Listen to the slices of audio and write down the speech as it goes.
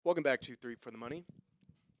Welcome back to 3 for the Money.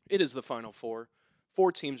 It is the Final Four.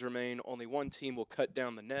 4 teams remain. Only one team will cut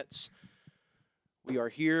down the nets. We are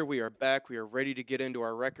here. We are back. We are ready to get into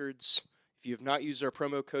our records. If you have not used our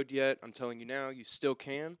promo code yet, I'm telling you now, you still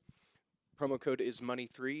can. Promo code is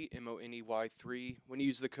MONEY3, MONEY3. When you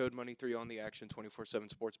use the code MONEY3 on the Action 24/7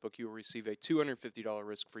 Sportsbook, you will receive a $250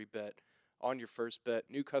 risk-free bet on your first bet.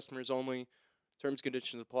 New customers only. Terms and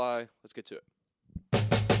conditions apply. Let's get to it.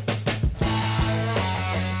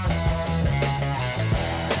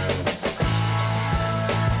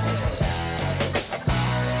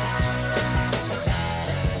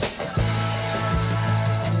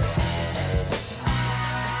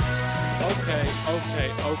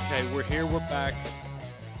 Okay, we're here, we're back.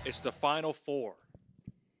 It's the Final Four.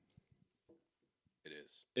 It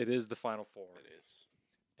is. It is the Final Four. It is.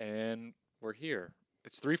 And we're here.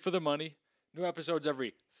 It's 3 for the Money. New episodes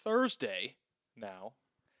every Thursday now,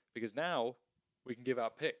 because now we can give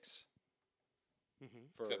out picks.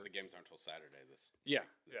 Except the games aren't until Saturday this round.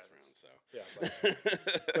 So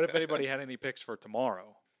But if anybody had any picks for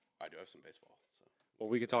tomorrow, I do have some baseball. So well,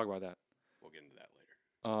 we could talk about that. We'll get into that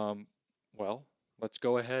later. Well, let's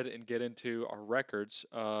go ahead and get into our records.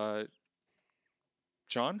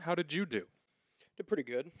 John, how did you do? Did pretty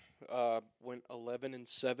good. Went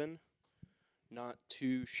 11-7. Not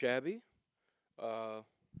too shabby.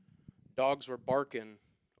 Dogs were barking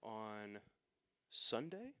on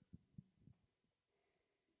Sunday.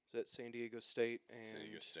 Is that San Diego State and San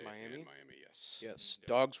Diego State Miami? and Miami, yes. Yes, Yep.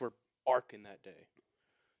 Dogs were barking that day.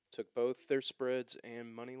 Took both their spreads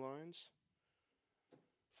and money lines.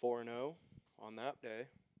 4-0 on that day.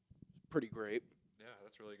 Pretty great. Yeah,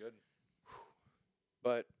 that's really good.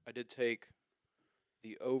 But I did take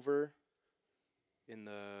the over in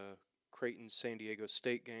the Creighton-San Diego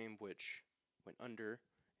State game, which went under.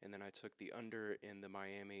 And then I took the under in the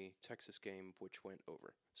Miami-Texas game, which went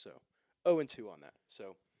over. So 0-2 on that.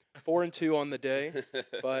 So 4-2 on the day,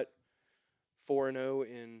 but 4-0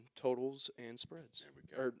 in totals and spreads. There we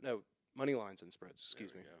go. Or no, money lines and spreads,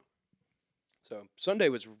 excuse me. There we go. So Sunday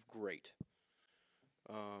was great.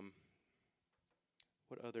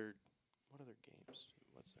 What other games?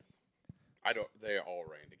 What's there? They all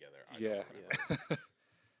ran together. I don't Yeah. remember.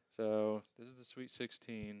 So this is the Sweet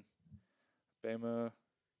 16. Bama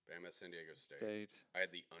Bama, San Diego State. State. I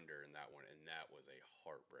had the under in that one, and that was a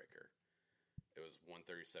heartbreaker. It was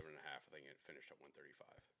 137.5. I think it finished at 135.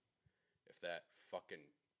 If that fucking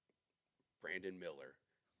Brandon Miller,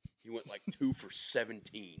 he went like 2 for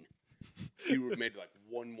 17. He would have made like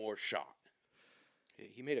one more shot.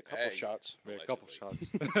 He made a couple shots. Made a couple shots.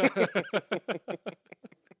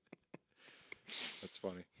 That's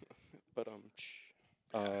funny. But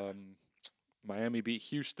Miami beat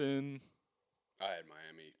Houston. I had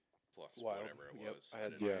Miami plus Wild. whatever it Yep, was. I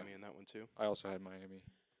had didn't- Miami in that one too. I also had Miami.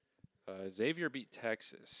 Xavier beat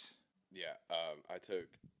Texas. Yeah, I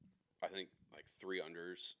took, I think, like 3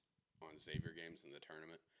 unders on Xavier games in the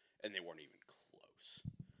tournament, and they weren't even close.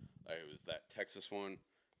 Like, it was that Texas one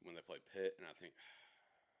when they played Pitt, and I think,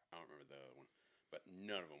 I don't remember the other one, but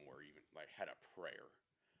none of them were even, like, had a prayer.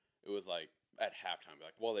 It was like, at halftime,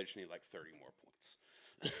 like, well, they just need like 30 more points.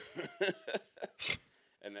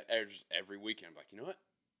 And just every weekend, I'm like, you know what?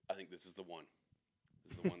 I think this is the one.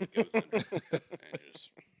 This is the one that goes under. And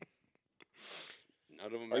just,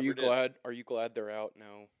 none of them Are ever you did. glad? Are you glad they're out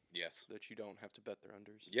now Yes. that you don't have to bet their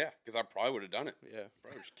unders? Yeah, because I probably would have done it. Yeah.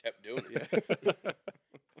 Probably just kept doing it. Yeah.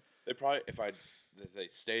 They probably, if they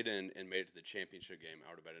stayed in and made it to the championship game, I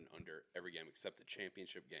would have bet an under every game except the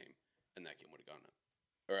championship game, and that game would have gone up.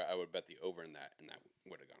 Or I would bet the over in that, and that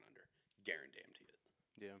would have gone under. Guaranteed it.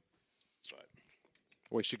 Yeah. But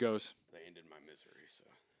Away she goes. they ended my misery, so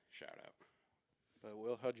shout out. But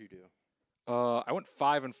Will, how'd you do? I went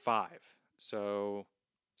 5-5, so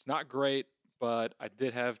it's not great, but I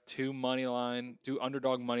did have two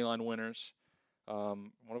underdog money line winners.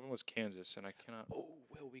 One of them was Kansas, and I cannot. Oh,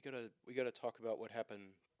 Will, we gotta talk about what happened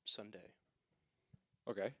Sunday.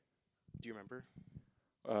 Okay. Do you remember?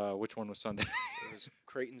 Which one was Sunday? It was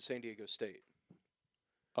Creighton, San Diego State.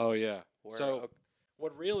 Oh yeah. Where, So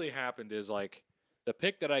what really happened is like the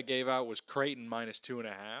pick that I gave out was Creighton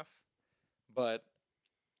 -2.5, but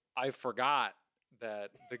I forgot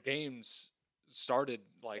that the games started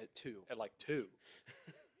like at 2. at like 2.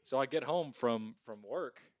 So I get home from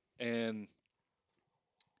work and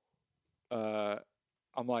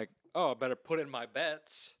I'm like, oh, I better put in my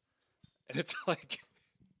bets, and it's like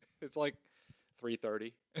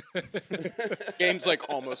 3:30. Game's like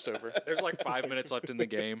almost over. There's like 5 minutes left in the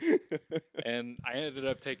game, and I ended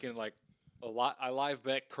up taking like I live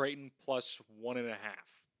bet Creighton +1.5.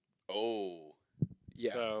 Oh,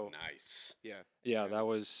 Yeah. So Nice. Yeah. yeah, that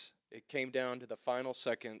was It came down to the final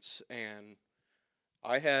seconds, and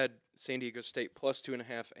I had San Diego State plus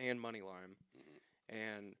 2.5 and money line,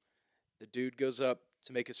 and the dude goes up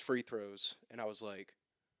to make his free throws, and I was like,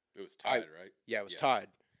 It was tied, right? yeah, it was Yeah. tied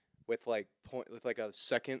with like a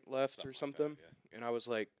second left or Something like that, something, and I was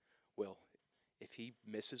like, well, if he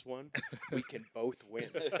misses one, we can both win.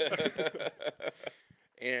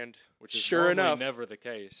 And which is sure normally enough, never the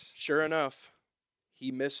case.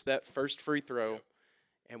 he missed that first free throw, Yep.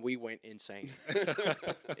 and we went insane.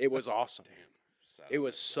 It was awesome. Damn. It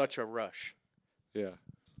was such a rush. Yeah,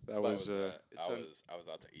 that was it's I was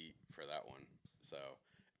out to eat for that one, so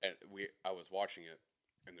and I was watching it,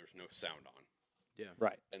 and there's no sound on,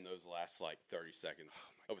 right. and those last like 30 seconds,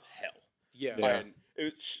 it was hell. Yeah. Yeah. And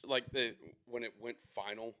it was like when it went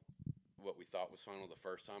final, what we thought was final the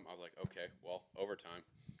first time, I was like, okay, well, overtime,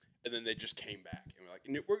 and then they just came back and we're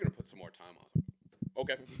like, we're gonna put some more time. I was like,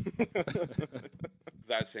 okay,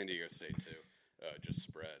 because I had San Diego State too. Just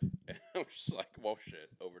spread. And I was just like, well, shit,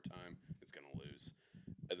 overtime, it's going to lose.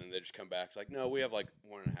 And then they just come back. It's like, no, we have like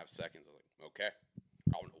 1.5 seconds. I was like, okay.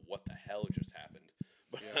 I don't know what the hell just happened,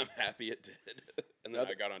 but I'm happy it did. And then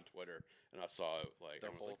I got on Twitter, and I saw it, like, I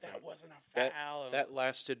was like, that wasn't a foul. That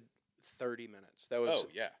lasted 30 minutes. That was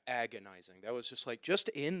yeah. agonizing. That was just like, just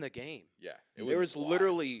in the game. Yeah. There was wild.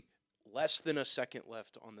 literally less than a second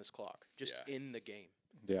left on this clock, just Yeah. in the game.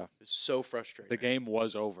 Yeah, It was so frustrating. the game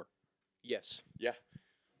was over. Yes. Yeah.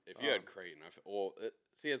 If you had Creighton,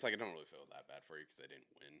 it's like I don't really feel that bad for you because they didn't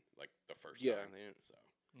win like the first Yeah, time. they didn't. So,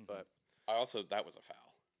 But I also that was a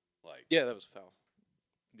foul. Like, yeah, that was a foul.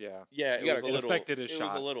 Yeah, yeah, You it gotta- was a it affected his it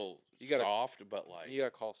shot. was a little You gotta- soft, but like, You got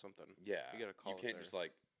to call something. yeah, you gotta call You it can't there. just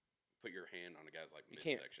like put your hand on a guy's like You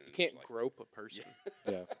can't. midsection. You and can't just, like, grope a person.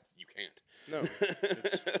 yeah. You can't. No,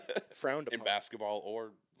 it's frowned in upon. basketball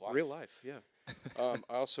or life. Real life, yeah. I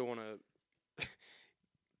also want to.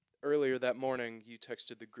 Earlier that morning, you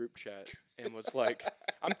texted the group chat and was like,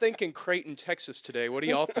 "I'm thinking Creighton, Texas today. What do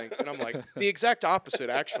y'all think?" And I'm like, "The exact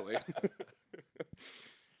opposite, actually."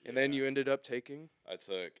 And then you ended up taking. I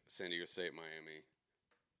took San Diego State, Miami,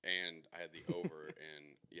 and I had the over,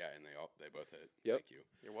 and they both hit. Yep. Thank you.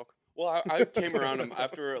 You're welcome. Well, I came around them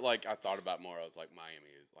after like I thought about more. I was like,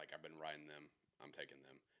 Miami is like I've been riding them. I'm taking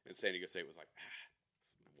them. And San Diego State was like,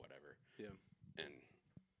 whatever. Yeah. And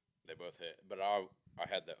they both hit, but I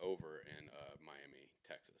had the over in Miami,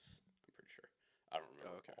 Texas. I'm pretty sure. I don't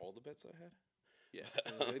remember all the bets I had. Yeah,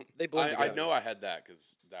 they blend I together. know I had that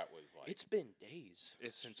because that was like It's been days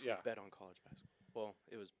It's- since yeah. we bet on college basketball. Well,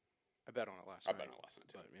 it was. I bet on it last I night. bet on it last night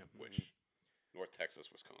too. But, yeah. Which North Texas,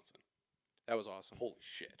 Wisconsin. That was awesome. Holy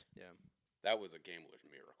shit! Yeah. That was a gambler's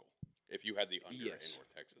miracle. If you had the under Yes. in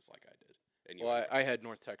North Texas, like I did, and you Well, had I had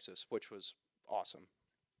North Texas, which was awesome.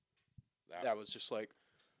 That was just like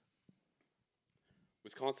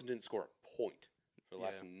Wisconsin didn't score a point for the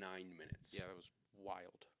last Yeah. 9 minutes. yeah, it was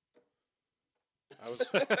wild. I was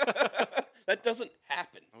That doesn't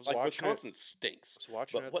happen. I was Like watching Wisconsin stinks.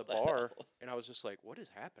 watching But it at what the the bar, hell? and I was just like, "What is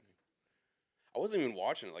happening?" I wasn't even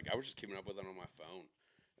watching it. Like I was just keeping up with it on my phone,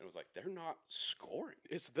 and I was like, "They're not scoring."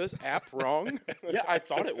 Is this app wrong? Yeah, I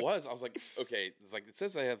thought it was. I was like, "Okay." It's like it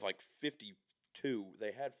says they have like 52.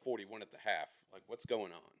 They had 41 at the half. Like, what's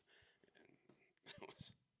going on? And it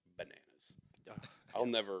was bananas. Ugh, I'll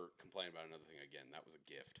never complain about another thing again. That was a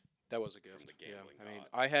gift. that was a gift. From the Yeah, gambling I mean, gods.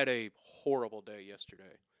 I had a horrible day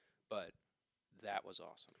yesterday, but that was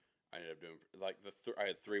awesome. I ended up doing like I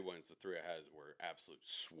had 3 wins. The 3 I had were absolute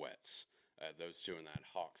sweats. Those 2 in that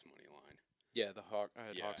Hawks money line. Yeah, I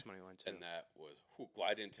had Yeah, Hawks money line too. And that was, well,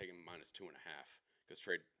 I didn't take him -2.5 because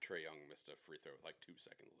Trey Young missed a free throw with like 2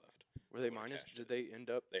 seconds left. Were they would've minus? cashed Did it. they end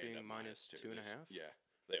up They being ended up minus -2. 2.5? Yeah,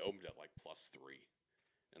 they opened at like +3,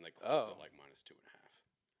 and they closed Oh. at like -2.5.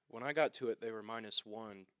 When I got to it, they were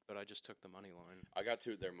 -1, but I just took the money line. I got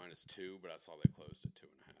to it there -2, but I saw they closed at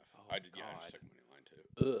 2.5. Oh, I did. Yeah, I just God. took money line too.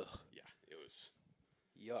 Ugh, Yeah, it was.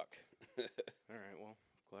 yuck. All right, well,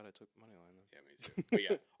 glad I took money line then. Yeah, me too. But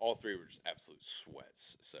yeah, all 3 were just absolute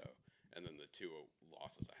sweats. So, and then the 2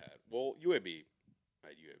 losses I had. Well, UAB, I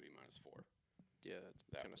had UAB -4. Yeah, that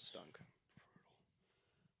kind of was stunk.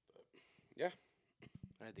 But yeah,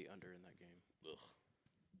 I had the under in that game. ugh.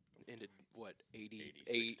 Ended, what,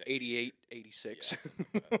 86 to 88, Yeah, 86.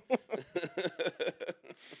 something like that.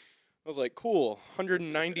 I was like, cool,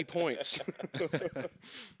 190 points.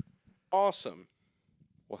 Awesome.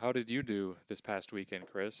 Well, how did you do this past weekend,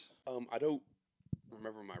 Chris? I don't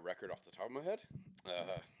remember my record off the top of my head.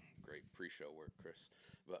 Great pre-show work, Chris.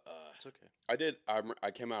 But It's okay. I did.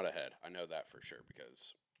 I came out ahead. I know that for sure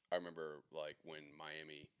because I remember like when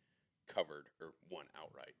Miami covered or won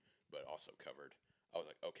outright, but also covered. I was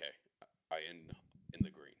like, okay, I am in the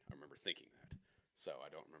green. I remember thinking that. So I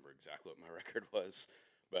don't remember exactly what my record was,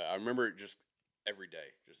 but I remember it just every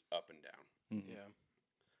day, just up and down. Mhm. Yeah.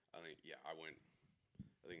 I think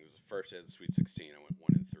I think it was the first day of the Sweet 16. I went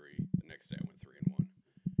 1-3. The next day I went 3-1.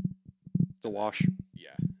 The And wash. then,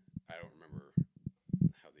 yeah, I don't remember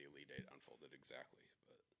how the Elite Eight unfolded exactly,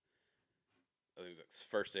 but I think it was that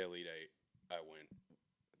first day of Elite Eight. I went.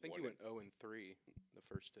 I think you went 0-3 the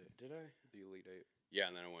first day. Did I? The Elite Eight. Yeah,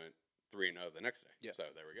 and then I went 3-0 the next day. Yeah. So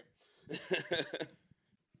there we go.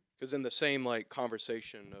 Because in the same like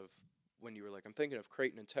conversation of when you were like, I'm thinking of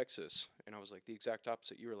Creighton in Texas, and I was like the exact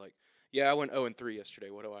opposite. You were like, yeah, I went 0-3 yesterday.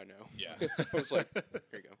 What do I know? Yeah. I was like, here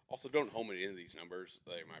you go. Also, don't hold me into these numbers.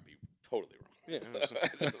 They might be totally wrong. Yeah.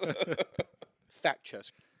 Fact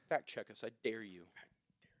check us. I dare you.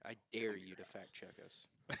 I dare you to fact check us.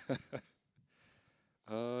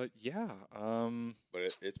 Yeah. But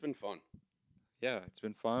it's been fun. Yeah, it's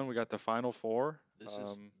been fun. We got the Final Four. This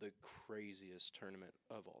is the craziest tournament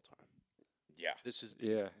of all time. Yeah, This is the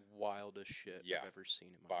Yeah. wildest shit Yeah. I've ever seen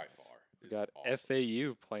in my by life. far. We It's got awesome.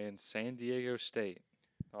 FAU playing San Diego State.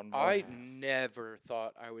 On one I half. never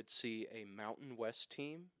thought I would see a Mountain West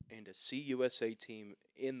team and a CUSA team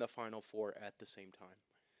in the Final Four at the same time.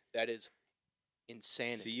 That is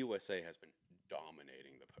insanity. CUSA has been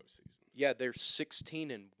dominating the postseason. Yeah, they're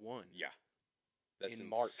 16-1. Yeah, that's In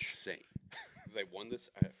March. insane. Because they won this.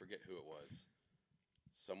 I forget who it was.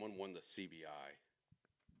 Someone won the CBI. I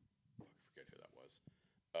forget who that was.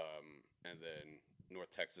 And then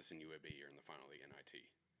North Texas and UAB are in the final of the NIT.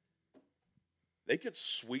 They could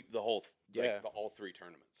sweep the whole, all three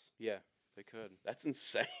tournaments. Yeah, they could. That's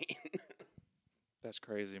insane. That's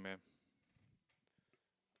crazy, man.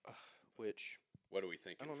 Which What are we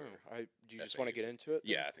thinking? I don't for- know. Do you just want to get FAUs? into it?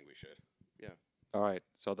 Yeah, I think we should. All right.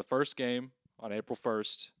 So the first game on April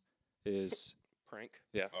 1st is Prank.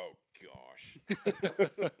 Oh gosh, I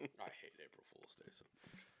hate April Fool's Day so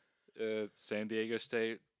much. San Diego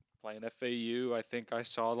State playing FAU. I think I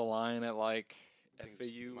saw the line at like I think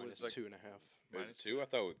it's FAU minus was like 2.5. Was it 2? I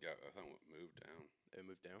thought it moved down. It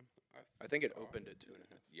moved down. I think it thought- opened at 2.5.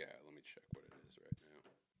 Yeah, let me check what it is right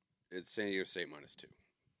now. It's San Diego State -2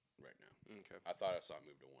 right now. Okay. I thought I saw it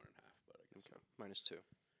move to 1.5, but I guess Okay. -2.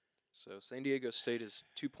 So San Diego State is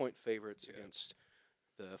 2-point favorites Yeah. against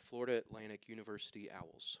the Florida Atlantic University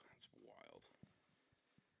Owls. that's wild.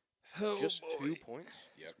 Just 2 points.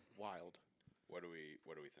 Yep. It's wild. What are we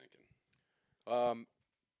thinking?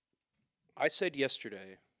 I said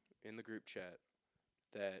yesterday in the group chat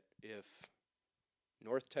that if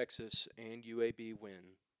North Texas and UAB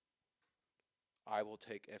win, I will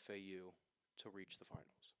take FAU to reach the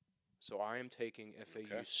finals. So I am taking FAU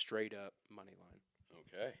Okay. straight up money line.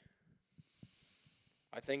 Okay.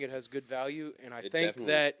 I think it has good value, and I It think definitely-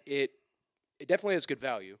 that it definitely has good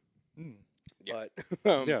value. Mm. Yeah.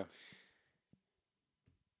 But Yeah.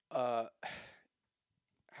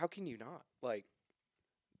 How can you not? Like,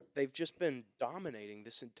 they've just been dominating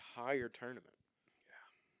this entire tournament.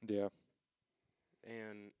 Yeah.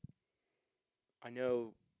 And I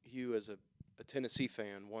know you, as a Tennessee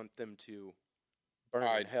fan, want them to burn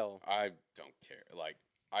in hell. I don't care. Like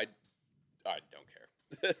I don't care.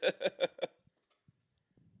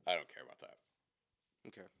 I don't care about that.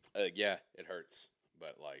 Okay. Yeah, it hurts,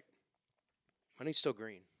 but like, Money's still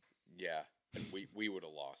green. yeah, and we would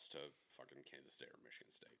have lost to fucking Kansas State or Michigan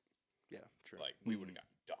State. Yeah, true. Like we would have got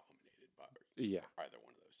dominated by Yeah. either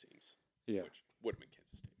one of those teams. Yeah. Which would have been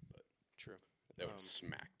Kansas State, but True. they would have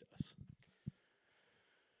smacked us.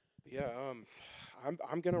 Yeah,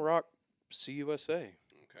 I'm gonna rock CUSA.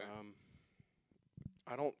 Okay.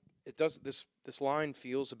 I don't. It does. This line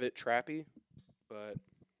feels a bit trappy, but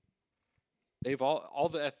They've all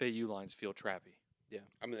the FAU lines feel trappy.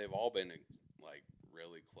 I mean, they've all been like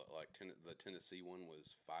really close. Like the Tennessee one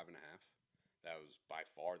was 5.5. That was by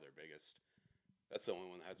far their biggest. That's the only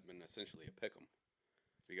one that has been essentially a pick'em,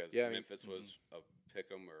 because Yeah, I mean- Memphis was a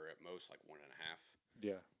pick'em or at most like 1.5.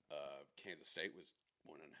 Yeah. Kansas State was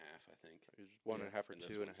 1.5, I think. it was 1.5 or And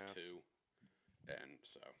this 2.5. one's 2. And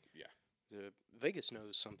so yeah, Vegas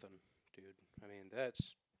knows something, dude. I mean, that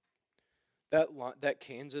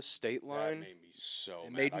Kansas State that line. made me so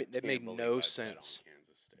it mad. made I me- that can't made believe no I bet on sense.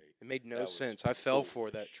 Kansas State. It made no that was sense. I fell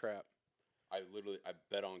for that foolish. trap. I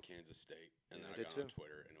bet on Kansas State, and Yeah, then I I did got on too.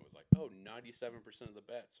 Twitter, and it was like, oh, 97% of the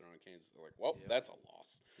bets are on Kansas. I'm like, well, Yeah. that's a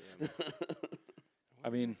loss. Yeah. I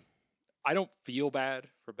mean, I don't feel bad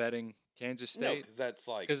for betting Kansas No, State because that's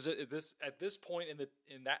like, because at this point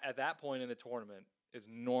at that point in the tournament is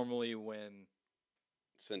normally when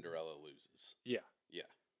Cinderella loses.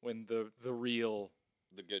 when the real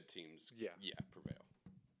The good teams, Yeah. prevail.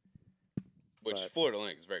 Which But- Florida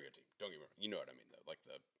Atlantic is a very good team. Don't get me wrong. You know what I mean, though. Like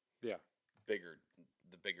the Yeah. bigger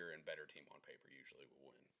and better team on paper usually will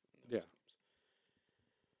win. In Yeah. those teams.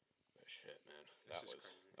 But shit, man, This that is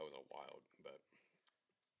was crazy. a wild. But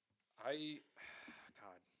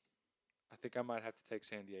God, I think I might have to take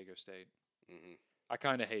San Diego State. mhm. I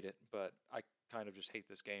kind of hate it, but I kind of just hate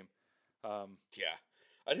this game. Yeah,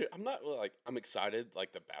 I'm not like I'm excited.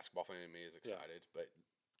 Like the basketball fan in me is excited, but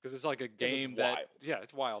Because it's like a 'cause it's game that wild.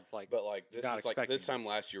 it's wild. Like, But like You're this not is like this expecting time this.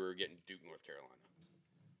 last year we were getting Duke, North Carolina.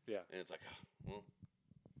 Yeah. And it's like, oh, well,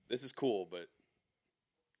 this is cool, but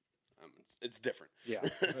it's different. Yeah.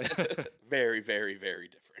 Very, very, very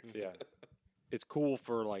different. yeah, it's cool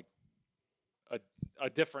for like a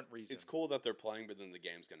different reason. It's cool that they're playing, but then the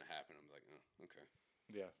game's gonna happen. I'm like, oh, okay.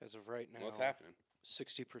 Yeah, As of right now, What's happening?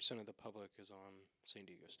 60% of the public is on San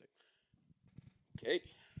Diego State. Okay.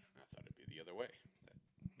 I thought it'd be the other way.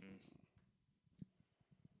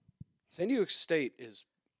 San Diego State is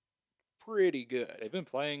pretty good. they've been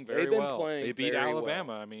playing very They've been well. playing They beat very well.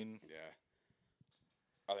 Alabama. I mean, Yeah.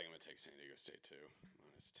 I think I'm gonna take San Diego State too.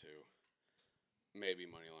 -2. Maybe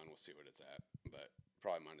money line. We'll see what it's at, but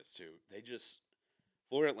probably -2. They just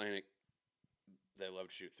Florida Atlantic. They love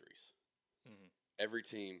to shoot threes. Mhm. Every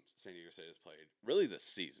team San Diego State has played really this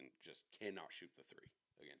season just cannot shoot the three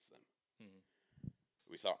against them. Mhm.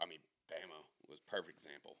 We saw. I mean, Bama was a perfect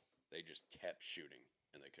example. They just kept shooting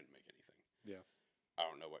and they couldn't make anything. Yeah. I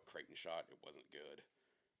don't know what Creighton shot. It wasn't good.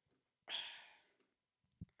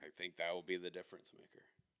 I think that will be the difference maker.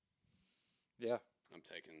 yeah. I'm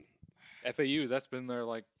taking. FAU, that's been their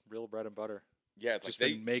like real bread and butter. Yeah, it's Just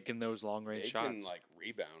like been making those long range they shots. can like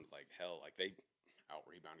rebound like hell. Like they out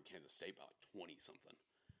rebounded Kansas State by like 20 something.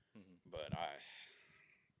 Mhm. But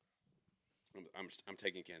I'm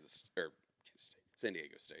taking Kansas State, San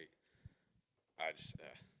Diego State. I just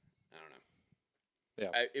I don't know.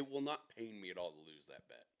 Yeah. It will not pain me at all to lose that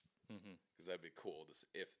bet Mhm. because that'd be cool.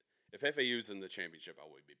 If FAU's in the championship, I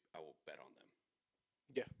will bet on them.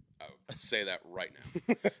 Yeah. I would say that right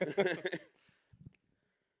now.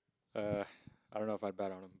 I don't know if I'd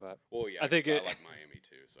bet on them, but Well, yeah, I think 'cause it- I like Miami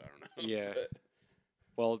too, so I don't know. Yeah. But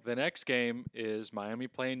well, the next game is Miami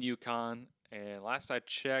playing UConn, and last I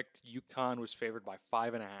checked, UConn was favored by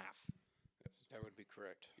 5.5. yes, That would be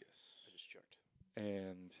correct. yes. I just checked.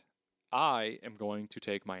 And I am going to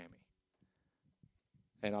take Miami.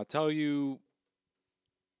 And I'll tell you,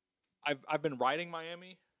 I've been riding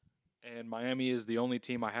Miami, and Miami is the only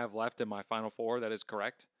team I have left in my Final Four that is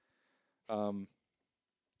correct.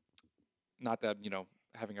 Not that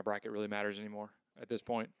having a bracket really matters anymore at this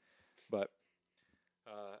point, but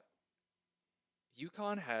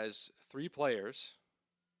UConn has 3 players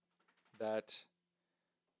that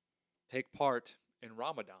take part in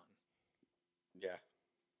Ramadan. Yeah.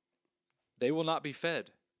 They will not be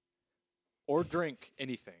fed or drink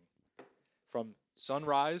anything from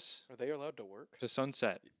sunrise Are they allowed to work? to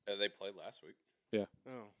sunset. They played last week.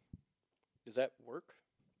 Oh. Does that work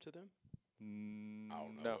to them? I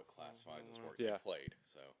don't know No. what classifies as work. Yeah. They played,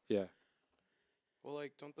 so Yeah. Well,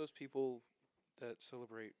 like, don't those people that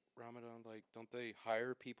celebrate Ramadan, like, don't they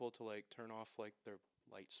hire people to, like, turn off, like, their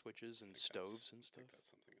light switches and I think that's- stoves and I stuff? think that's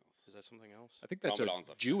something else. Is that something else? I think that's Ramadan's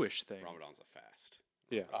a a Jewish thing. Ramadan's a fast.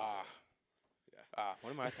 Yeah. Ramadan's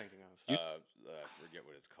What am I thinking of? I forget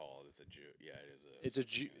what it's called. It's a Jew. Yeah, it is.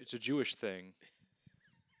 It's a Jewish thing.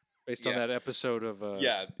 Based on Yeah. that episode of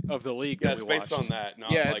Yeah, of the league. yeah. that It's we based watched. on that.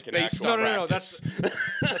 Not Yeah, like it's an based actual on- No, practice.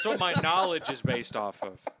 that's what my knowledge is based off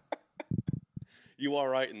of. You are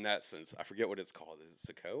right in that sense. I forget what it's called. Is it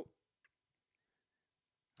Sukkot?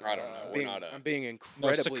 I don't know. We're not a. I'm being No,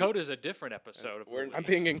 incredibly. Sukkot is a different episode of the We're- league. I'm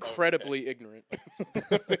being incredibly ignorant.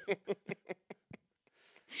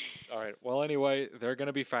 All right. Well, anyway, they're going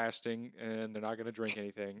to be fasting and they're not going to drink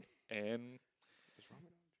anything. And Is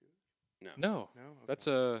Ramadan Jewish? No. no, No. Okay. that's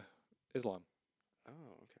Islam. Oh,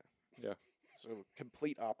 okay. Yeah. So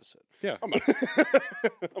complete opposite. Yeah. I'm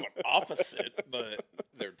an opposite, but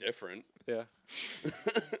they're different. Yeah.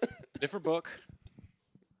 Different book.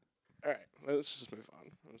 All right, let's just move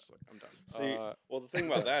on. I'm done. See, well, the thing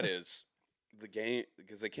about that is the game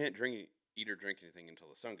because they can't eat or drink anything until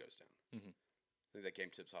the sun goes down. Mhm. I think that game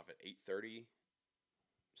tips off at 8:30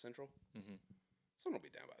 Central. Mhm. Sun will be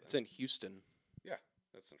down by then. It's in Houston.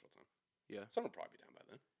 That's Central Time. Yeah. Sun will probably be down by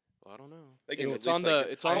then. Well, I don't know. They can It's at on least, the. like,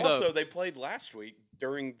 It's on also, the. they played last week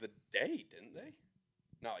during the day, didn't they?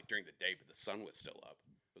 Not like during the day, but the sun was still up.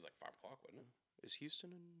 It was like 5 o'clock, wasn't it? Is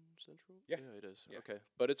Houston in Central? Yeah. it is. Yeah. Okay,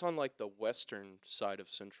 but it's on like the western side of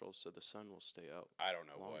Central, so the sun will stay out. I don't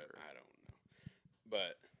know Longer. I don't know.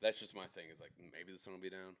 But that's just my thing. Is like maybe the sun will be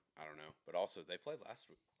down. I don't know. But also they played last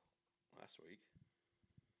week,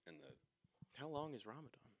 and the How long is Ramadan?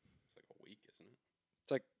 It's like a week, isn't it?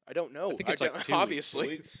 It's like I don't know. I think it's like don't- 2 weeks. obviously.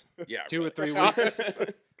 2 weeks? Yeah, 2 or really. 3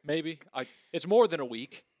 weeks, maybe. It's more than a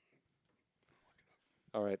week.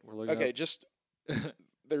 All right, we're looking. Okay, just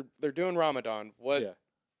they're doing Ramadan. What? Yeah.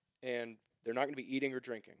 And they're not going to be eating or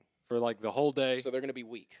drinking. For like the whole day. So they're going to be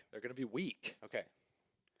weak. They're going to be weak. Okay.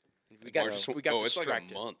 We It's got March dis- tw- we got oh, it's like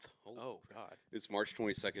distracted. a month. Holy Oh crap. God. It's March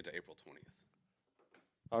 22nd to April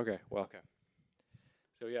 20th. Okay, well. Okay.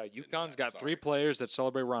 So yeah, Didn't UConn's matter, got 3 sorry. players that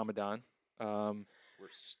celebrate Ramadan. We're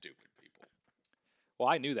stupid people. Well,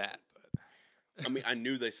 I knew that, but I mean, I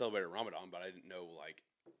knew they celebrated Ramadan, but I didn't know, like,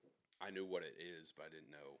 I knew what it is, but I didn't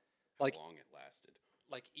know how Like- long it lasted.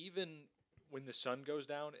 like even when the sun goes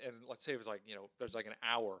down, and let's say it was like there's like an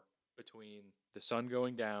hour between the sun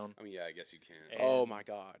going down I mean, yeah, I guess you can. And- Oh my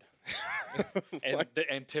God. What?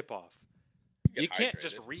 and tip off. Get You can't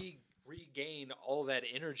just hydrated. regain all that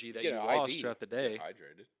energy that Get you an lost IV. throughout the Get day.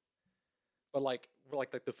 hydrated. But like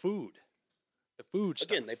the food, stuff.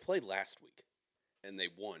 Again, they played last week, and they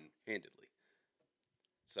won handedly.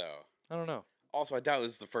 So, I don't know. also, I doubt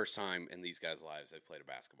this is the first time in these guys' lives they've played a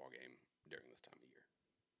basketball game during this time of year.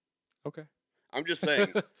 Okay. I'm just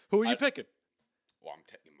saying. Who are you I- picking? Well, I'm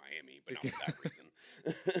taking Miami, but not for that reason.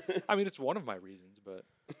 I mean, it's one of my reasons, but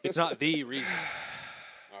it's not the reason.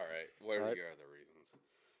 All right. What are Alright. your other reasons?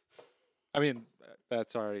 I mean,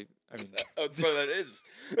 that's already. I mean, Oh, so that is.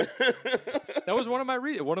 that was one of my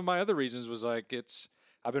one of my other reasons was like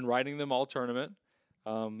I've been riding them all tournament.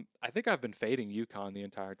 I think I've been fading UConn the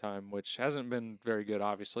entire time, which hasn't been very good,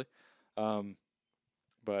 obviously.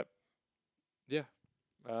 But yeah,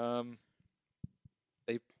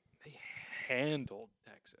 they handled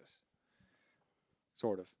Texas,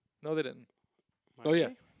 sort of. No, they didn't. Oh yeah,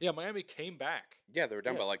 Miami? yeah. Miami came back. Yeah, they were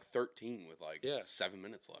down Yeah. by like 13 with like Yeah. 7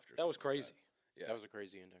 minutes left or something. That was like crazy. Yeah. That was a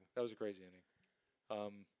crazy ending. That was a crazy inning.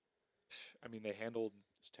 I mean, they handled.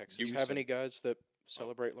 Does Texas Houston. have any guys that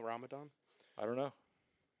celebrate Ramadan? I don't know.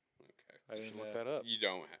 Okay. I You didn't, should look that up. You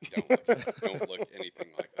don't look anything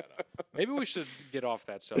like that up. maybe we should get off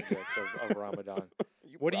that subject of Ramadan.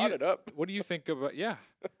 You What do brought you- it up. What do you think about? Yeah.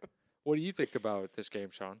 What do you think about this game,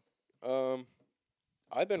 Sean?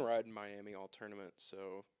 I've been riding Miami all tournament,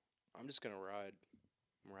 so I'm just gonna ride.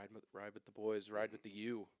 Ride with the boys. Ride with the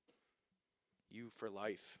U. U for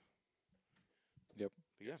life. Yep.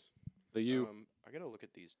 But yeah. The U. I gotta look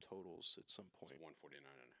at these totals at some It's point. 149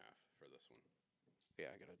 and a half for this one. Yeah,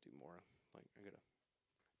 I gotta do more. Like I gotta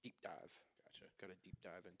deep dive. Gotcha. Gotta deep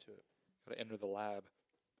dive into it Got to enter the lab.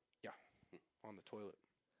 on the toilet.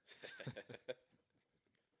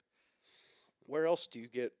 Where else do you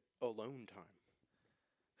get alone time?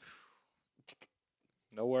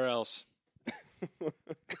 Nowhere else.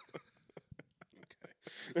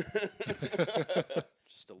 Okay.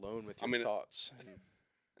 Just alone with I your mean, thoughts. And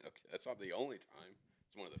Okay, that's not the only time.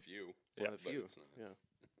 It's one of the few. Yeah. one of the but few. it's not. Yeah.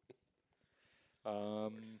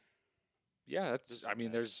 Yeah, This that's. is I a mean,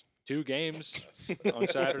 mess. there's 2 games Yes. on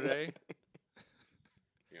Saturday.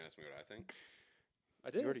 You gonna ask me what I think? I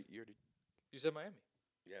did. You already. You said Miami.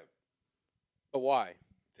 Yeah, But why?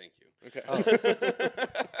 thank you. Okay. Oh.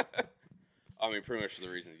 I mean, pretty much for the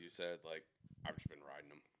reasons you said. Like, I've just been riding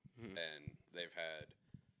them, Mhm. and they've had,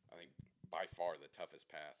 I think, by far the toughest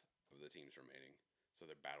path of the teams remaining. So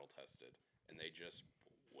they're battle tested, and they just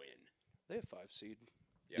win. They have 5 seed.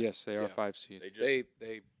 Yeah. Yes, they are Yeah. 5 seed. They just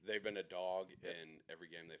They've been a dog Yep. in every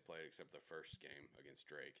game they've played except the first game against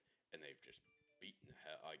Drake, and they've just beaten the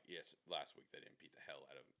hell. Like, yes, last week they didn't beat the hell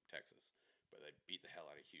out of Texas, but they beat the hell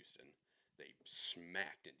out of Houston. They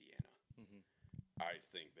smacked Indiana. Mhm. I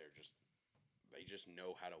think they just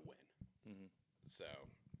know how to win. Mhm. So,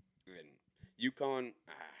 and UConn,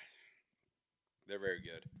 they're very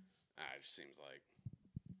good. It just seems like,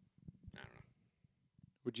 I don't know.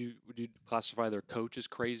 Would you classify their coach as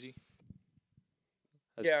crazy?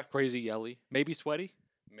 As Yeah. Crazy yelly. Maybe sweaty.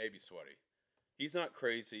 Maybe sweaty. He's not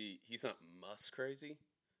crazy. He's not crazy,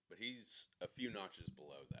 but he's a few notches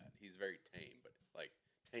below that. He's very tame, but like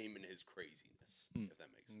tame in his craziness, if that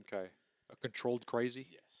makes sense. Okay. A controlled crazy.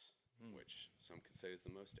 Yes. Hmm. Which some could say is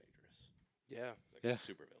the most dangerous. Yeah. He's like Yeah. a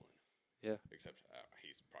super villain. Yeah. Except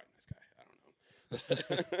he's probably a nice guy. I don't know.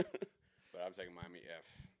 But I'm taking Miami.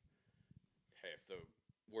 If the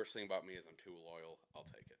worst thing about me is I'm too loyal, I'll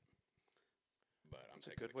take it. But I'm That's a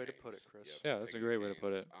taking good the way to put it, Canes. Chris. Yep, Yeah, I'm that's a taking great the way to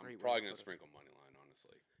put Canes. it. I'm Great way to probably put going it. to sprinkle money line,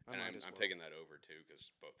 honestly. I And might I'm as well. taking that over too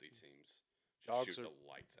because both these teams just Dogs shoot are- the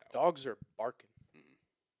lights out. Dogs are barking. Mhm.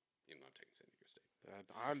 Even though I'm taking San Diego State.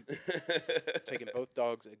 I'm taking both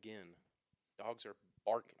dogs again. Dogs are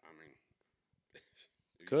barking. I mean, if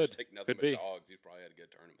you Could. just take nothing Could but be. dogs, you've probably had a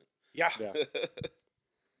good tournament. Yeah. Yeah.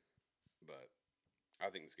 But I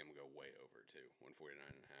think this game will go way over too.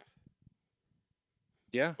 149.5.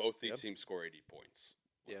 Yeah. Both these Yep. teams score 80 points.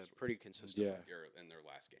 Yeah, last week. pretty consistent. Yeah. Or in their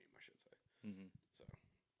last game, I should say. Mm-hmm. So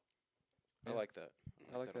I Yeah. like that.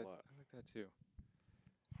 I like that a lot. I like that too.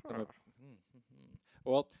 Huh.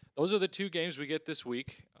 Well, those are the two games we get this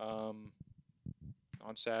week.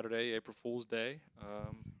 On Saturday, April Fool's Day.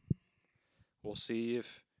 We'll see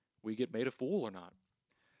if we get made a fool or not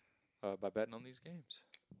by betting on these games.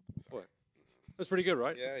 sorry. What? That's pretty good,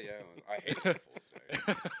 right? Yeah, yeah. I hate April Fool's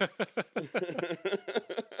Day.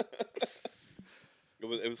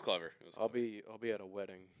 It was clever. It was I'll clever. be at a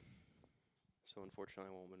wedding, so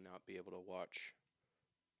unfortunately I will not be able to watch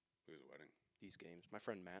Who's wedding? these games. My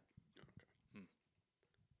friend Matt. Okay.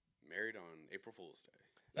 Married on April Fool's Day.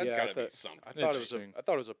 That's Yeah, got to be something. I thought Interesting.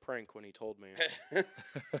 it was a prank when he told me.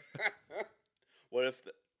 What if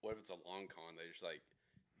it's a long con? They just like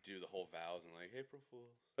do the whole vows and like April Fool's.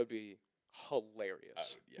 That'd be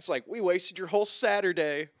hilarious. Yeah. It's like, we wasted your whole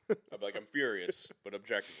Saturday. I'd be like, I'm furious, but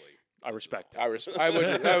objectively, I this is respect it. awesome. I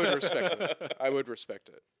would respect it. I would respect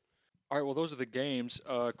it. All right, well, those are the games.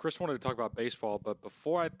 Chris wanted to talk about baseball, but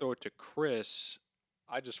before I throw it to Chris,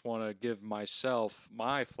 I just want to give myself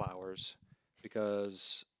my flowers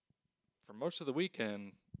because for most of the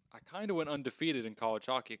weekend, I kind of went undefeated in college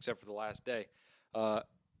hockey except for the last day.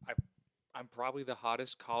 I'm probably the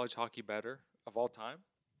hottest college hockey bettor of all time.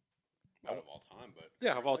 Not of all time, but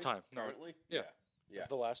Yeah, of all currently- time. No, Currently, yeah. yeah. Of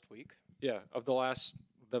the last week. Yeah, of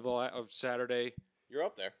of Saturday, You're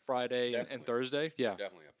up there. Friday, and Definitely. Thursday. Yeah,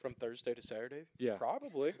 Definitely up From Thursday to Saturday? yeah,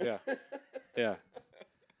 Probably. yeah, there. yeah.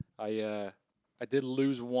 I did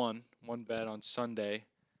lose one bet on Sunday,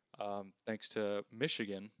 thanks to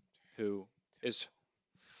Michigan, who is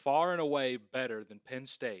far and away better than Penn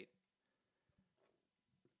State.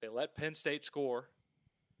 They let Penn State score,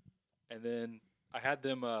 and then I had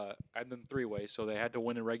them three-way, so they had to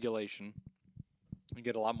win in regulation and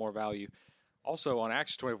get a lot more value. Also, on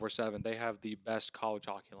Action 24/7, they have the best college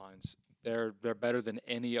hockey lines. They're better than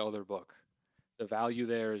any other book. The value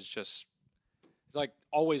there is just it's like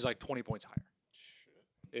always like 20 points higher. Shit.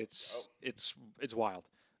 It's wild.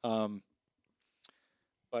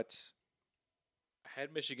 But I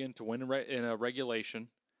had Michigan to win in a regulation,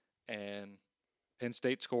 and Penn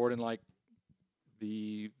State scored in like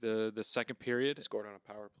the second period. He scored on a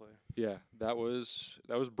power play. Yeah, that was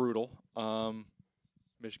brutal.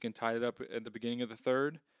 Michigan tied it up at the beginning of the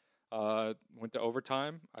third. Went to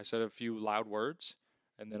overtime. I said a few loud words,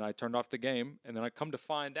 and then I turned off the game. And then I come to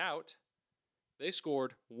find out they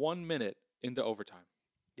scored 1 minute into overtime.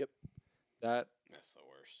 Yep. That That's the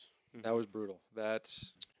worst. that was brutal. That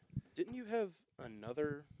Didn't you have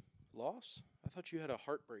another loss? I thought you had a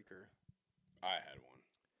heartbreaker. I had one.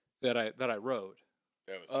 that I rode.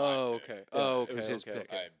 That was Oh, my pick. okay. Yeah, Oh, it okay. was his okay.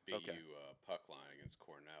 pick. I had BU Okay. puck line against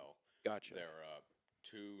Cornell. Gotcha. They were up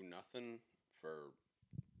 2-0 for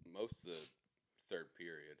most of the third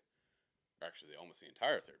period. Or actually, almost the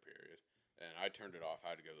entire third period. And I turned it off. I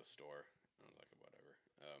had to go to the store. I was like, whatever.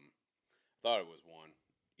 Thought it was one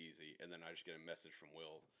easy, and then I just get a message from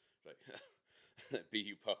Will like, that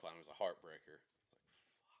BU puck line was a heartbreaker.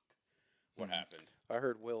 I was like, fuck. What happened? I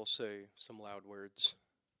heard Will say some loud words,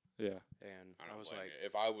 Yeah. and I I don't was blame like, you.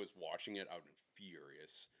 If I was watching it, I would have been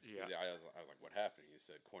furious. 'Cause Yeah. I was like, what happened? He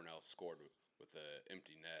said Cornell scored with an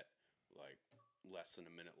empty net, like less than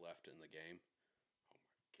a minute left in the game. Oh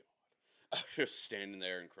my god! I was just standing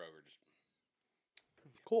there in Kroger, just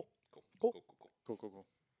cool. cool. Cool.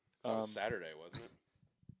 That was Saturday, wasn't it?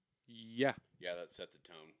 Yeah. Yeah, that set the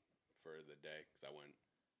tone for the day because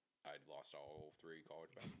I'd lost all 3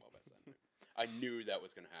 college basketball bets that night. I knew that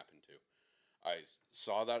was going to happen too. I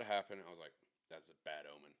saw that happen. I was like, that's a bad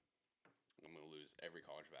omen. I'm going to lose every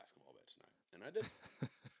college basketball bet tonight. And I did.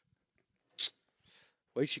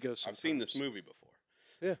 Way she goes. I've seen this movie before.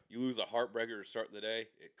 Yeah. You lose a heartbreaker to start the day,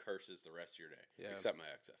 it curses the rest of your day. Yeah. Except my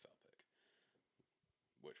XFL pick,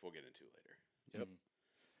 which we'll get into later. Yep.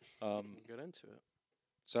 Get into it.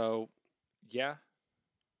 So, yeah,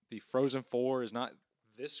 the Frozen Four is not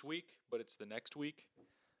this week, but it's the next week.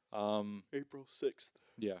 April 6th.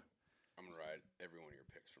 Yeah. I'm going to ride every one of your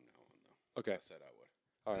picks from now on, though. Okay. I said I would.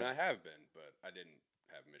 All And right. I have been, but I didn't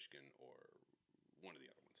have Michigan or one of the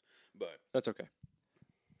other ones. But That's okay.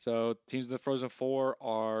 So, teams of the Frozen Four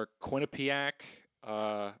are Quinnipiac,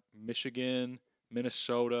 Michigan,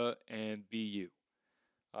 Minnesota, and BU.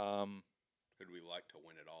 who'd we like to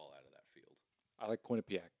win it all out of that field? I like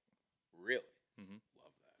Quinnipiac. Really? Mhm.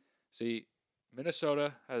 Love that. See,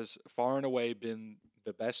 Minnesota has far and away been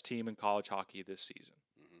the best team in college hockey this season,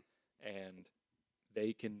 and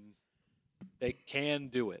they can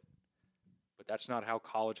do it. But that's not how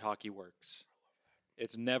college hockey works.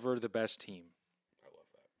 It's never the best team. I love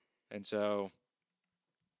that. And so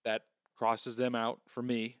that crosses them out for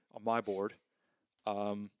me on my board.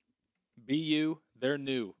 BU, they're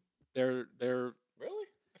new. They're Really?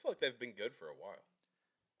 I feel like they've been good for a while.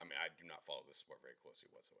 I mean, I do not follow this sport very closely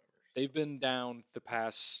whatsoever. they've been down the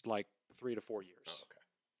past like 3 to 4 years. Oh, okay.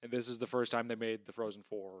 And this is the first time they made the Frozen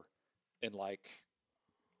Four in like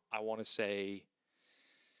I want to say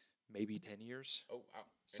maybe 10 years. Oh,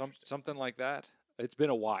 wow. Something like that. It's been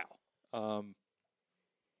a while.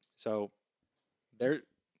 So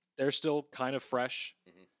they're still kind of fresh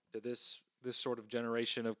to this sort of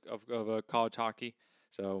generation of college hockey.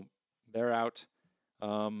 So they're out.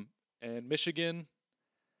 And Michigan,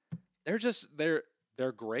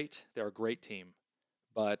 they're great. They're a great team,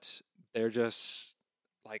 but they're just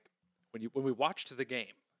like when we watched the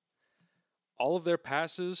game, all of their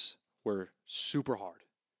passes were super hard.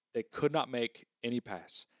 They could not make any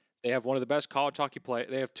pass. They have one of the best college hockey play.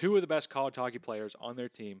 They have two of the best college hockey players on their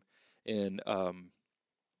team in one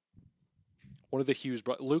of the Hughes,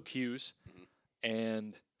 Luke Hughes,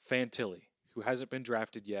 and Fantilli, who hasn't been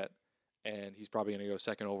drafted yet, and he's probably going to go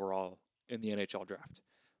second overall in the NHL draft.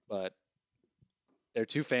 But they're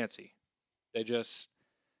too fancy. They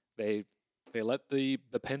let the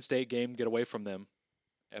Penn State game get away from them,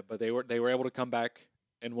 but they were able to come back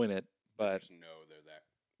and win it. But just know they're that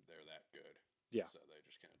good. Yeah. So they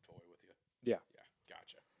just kind of toy with you. Yeah. Yeah.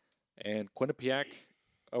 Gotcha. And Quinnipiac,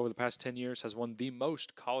 over the past 10 years, has won the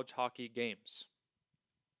most college hockey games.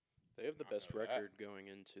 They have the I best know that. record going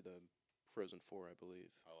into the Frozen Four, I believe.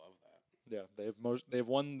 I love that. Yeah, they've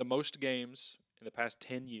won the most games in the past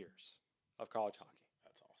 10 years of college awesome. hockey.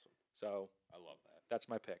 That's awesome. So I love that. that's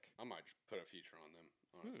my pick. I might just put a feature on them.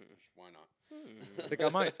 Honestly. Why not? I think I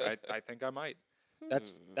might. I think I might.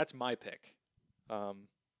 That's my pick.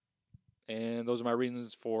 And those are my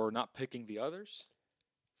reasons for not picking the others.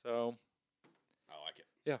 So I like it.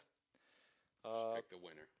 yeah. Just pick the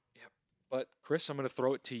winner. But Chris, I'm going to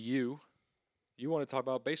throw it to you. You want to talk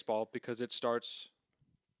about baseball because it starts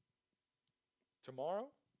tomorrow?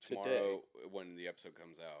 Tomorrow, when the episode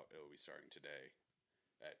comes out, it will be starting today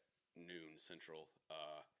at noon Central.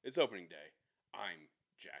 It's opening day. I'm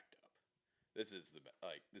jacked up. This is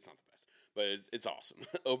it's not the best, but it's awesome.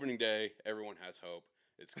 Opening day, everyone has hope.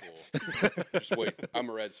 It's cool. Just wait. I'm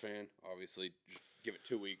a Reds fan, obviously. Just give it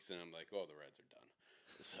 2 weeks, and I'm like, oh, the Reds are done.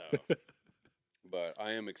 So, but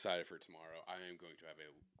I am excited for tomorrow. I am going to have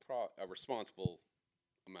a responsible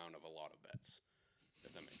amount of a lot of bets,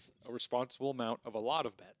 if that makes sense. A responsible amount of a lot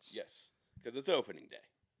of bets. Yes, because it's opening day.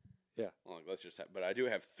 Yeah. Well, but I do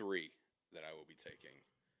have 3 that I will be taking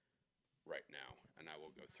right now, and I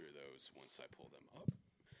will go through those once I pull them up.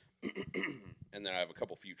 And then I have a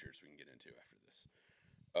couple futures we can get into after this.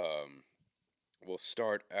 We'll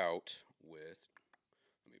start out with,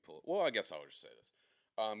 let me pull it. Well, I guess I'll just say this.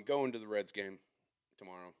 I'm going to the Reds game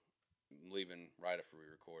tomorrow. I'm leaving right after we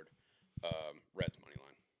record. Reds money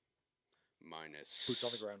line. Minus. Boots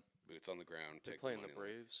on the ground. Boots on the ground. They're Take playing the money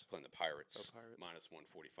line. Braves. Playing the Pirates. Oh, Pirates. Minus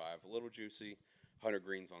 145. A little juicy. Hunter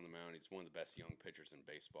Green's on the mound. He's one of the best young pitchers in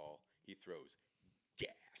baseball. He throws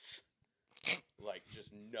gas. Like,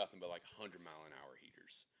 just nothing but like 100-mile-an-hour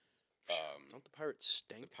heaters. Don't the Pirates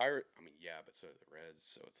stink? Yeah, but so do the Reds.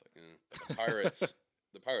 So it's like, But the Pirates,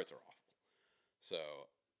 the Pirates are awful. So,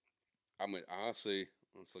 honestly,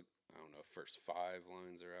 let's look. I don't know if first 5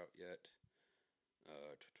 lines are out yet.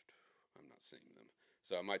 I'm not seeing them.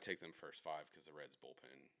 So I might take them first 5 because the Reds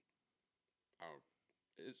bullpen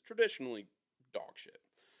is traditionally dog shit.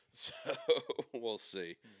 So we'll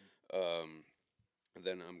see.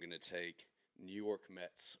 Then I'm going to take New York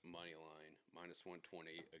Mets money line, minus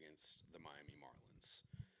 120 against the Miami Marlins.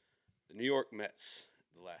 The New York Mets,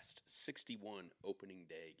 the last 61 opening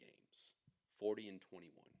day games, 40-21.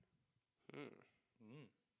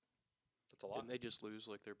 That's a lot. Didn't they just lose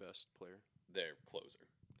like their best player? Their closer.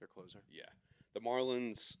 Their closer. Yeah. The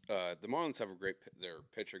Marlins have a great their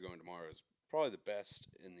pitcher going tomorrow is probably the best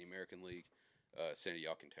in the American League, Sandy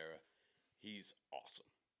Alcantara. He's awesome.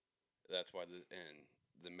 That's why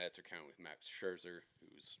the Mets are counting with Max Scherzer,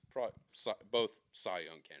 who's both Cy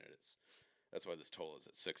Young candidates. That's why this total is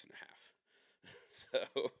at 6.5.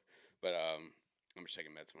 So, but I'm just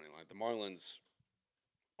taking Mets money line. The Marlins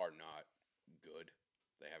are not good.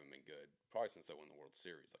 They haven't been good probably since they won the World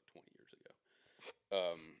Series like 20 years ago.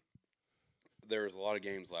 There was a lot of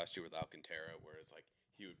games last year with Alcantara where it's like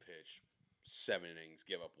he would pitch 7 innings,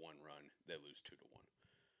 give up 1 run, they lose 2-1.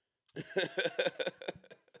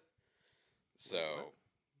 So, What?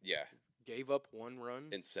 yeah, Gave up 1 run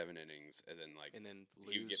in 7 innings, and then and then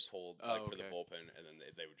he would get lose. pulled Oh, for the okay. bullpen, and then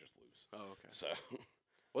they would just lose. Oh, okay. So,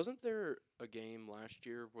 Wasn't there a game last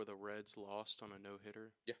year where the Reds lost on a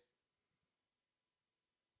no-hitter? Yeah.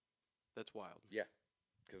 That's wild. Yeah,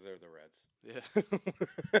 because they're the Reds. Yeah.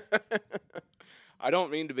 I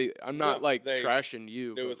don't mean to be. I'm not No, trashing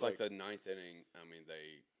you. It but was like the ninth inning. I mean,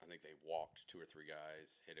 I think they walked 2 or 3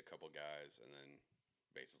 guys, hit a couple guys, and then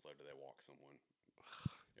bases loaded, they walked someone.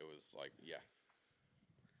 It was like, yeah.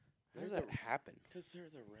 How does that happen? Because they're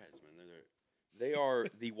the Reds, man. They are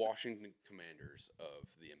the Washington Commanders of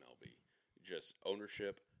the MLB. Just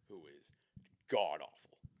ownership who is god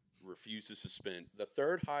awful. Refuse to suspend the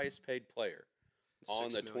third highest paid player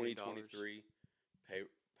on the $6 million. 2023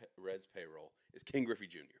 Reds payroll is Ken Griffey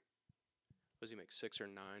Jr. Does he make 6 or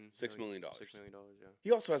 9? $6 million. $6 million. Yeah.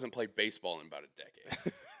 He also hasn't played baseball in about a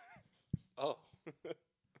decade. Oh.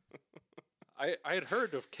 I had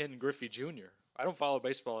heard of Ken Griffey Jr. I don't follow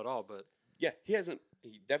baseball at all, but Yeah, he hasn't.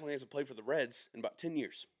 He definitely hasn't played for the Reds in about 10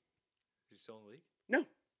 years. he's still in the league? No,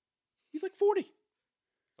 he's like 40.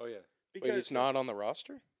 Oh, yeah. Wait, he's not on the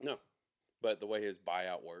roster? No, but the way his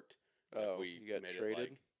buyout worked, Oh, you got made traded? It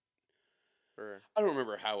like, Or I don't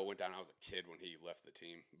remember how it went down. I was a kid when he left the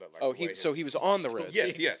team, but like oh, the way he was on the still Reds. yes,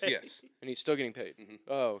 getting yes, paid. yes. And he's still getting paid. Mhm.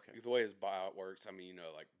 Oh, okay. Because the way his buyout works, I mean, you know,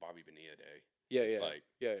 like Bobby Bonilla Day. Yeah, It's yeah. like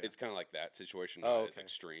yeah. it's kind of like that situation. Oh, It's okay.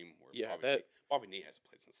 extreme. Where Yeah, Bobby Bonilla hasn't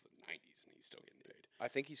played since the '90s, and he's still getting paid I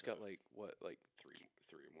think he's got like three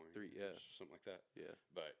or more, Three, years, yeah. something like that. yeah.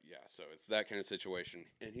 But yeah, so it's that kind of situation,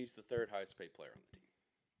 and he's the third highest paid player on the team.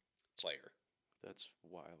 Player, That's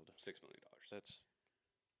wild. $6 million.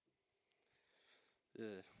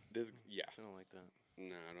 That's Yeah, I don't like that.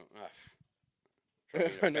 no, I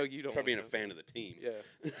don't. I know you don't. Try like being a that. fan of the team. Yeah.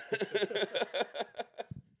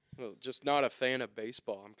 Well, just not a fan of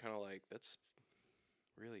baseball. I'm kind of like that's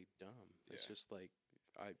really dumb. It's Yeah. just like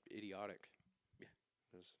idiotic. Yeah.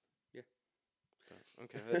 It's- Yeah.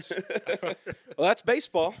 Okay. That's well. That's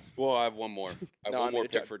baseball. Well, I have one more. I have No, one I mean, more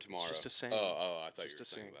it- pick for it's tomorrow. just a saying. Oh, I thought Just you were a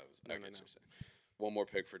saying saying. that was. No, I no, get no. what you're saying. One more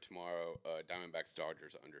pick for tomorrow. Diamondbacks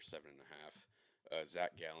Dodgers under 7.5.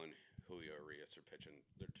 Zach Gallen, Julio Urias are pitching.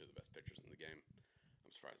 They're two of the best pitchers in the game.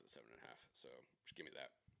 I'm surprised at 7.5. So just give me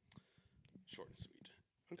that. Short and sweet.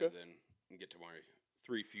 Okay. And then we get to my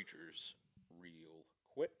 3 futures real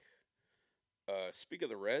quick. Speak of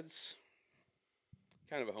the Reds,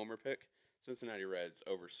 kind of a homer pick. Cincinnati Reds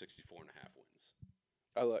over 64.5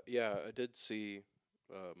 wins. Yeah, I did see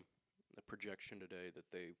the projection today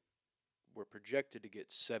that they were projected to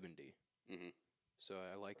get 70. Mm-hmm. So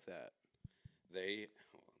I like that. Hold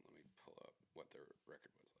on, let me pull up what their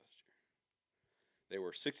record was last year. They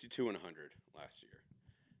were 62-100 last year.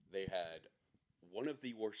 They had one of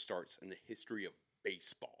the worst starts in the history of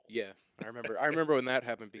baseball. Yeah, I remember. I remember when that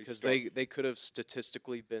happened They because start- they could have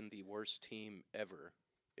statistically been the worst team ever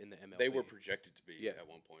in the MLB. They were projected to be Yeah. at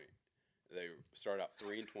one point. They started out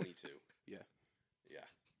 3-22. Yeah. Yeah.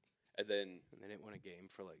 And then And they didn't win a game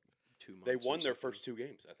for like 2 months. they or won their something. first 2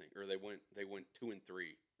 games, I think, or they went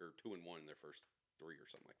 2-3 or 2-1 in their first 3 or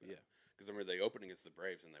something like that. Yeah. Because I remember they opened against the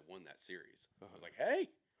Braves and they won that series. I Uh-huh. was like, hey,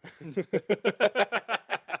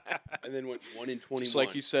 and then went 1-21. Just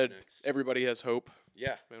like you said, next. everybody has hope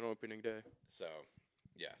Yeah. on opening day. So,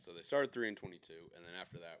 yeah. So they started 3-22, and then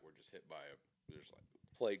after that, we're just hit by just like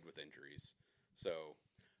plagued with injuries. So,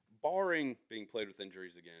 barring being plagued with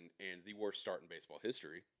injuries again and the worst start in baseball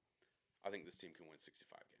history, I think this team can win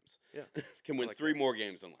 65 games. Yeah. Can win like 3 that. more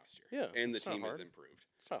games than last year. Yeah, And the it's not team has hard. improved.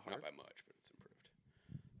 It's not hard. Not by much, but it's improved.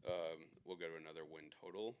 We'll go to another win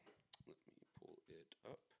total. Let me pull it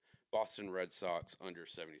up. Boston Red Sox under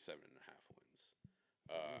 77.5 wins.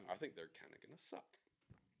 I think they're kind of going to suck.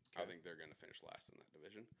 I Okay. think they're going to finish last in that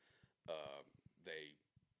division. They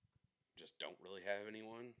just don't really have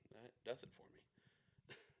anyone that does it for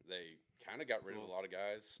me. They kind of got rid of a lot of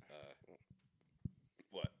guys.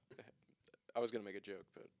 What? I was gonna make a joke,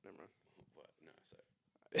 but never mind. What? No, I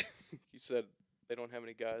said. You said they don't have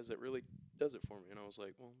any guys that really does it for me, and I was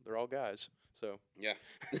like, well, they're all guys. So Yeah.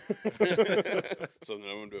 So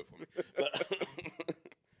no one do it for me. But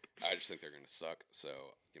I just think they're going to suck. So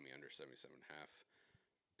give me under 77.5.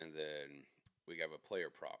 And then we have a player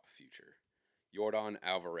prop future. Yordan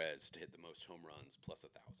Alvarez to hit the most home runs plus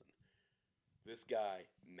 1,000. This guy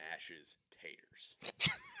mashes taters.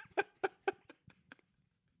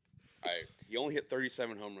 He only hit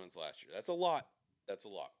 37 home runs last year. That's a lot. That's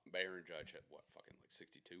a lot. Aaron Judge hit what, fucking like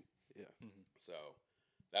 62? yeah, So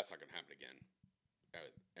that's not going to happen again.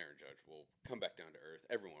 Aaron Judge will come back down to earth.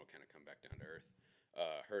 Everyone will kind of come back down to earth.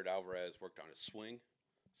 Heard Alvarez worked on his swing,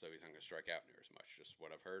 so he's not going to strike out near as much, just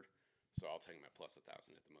what I've heard. So I'll take him at plus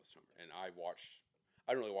 1,000 at the most home. And I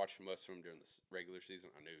didn't really watch most of him during the regular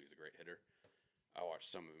season. I knew he's a great hitter. I watched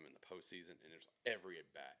some of him in the postseason, and it was every at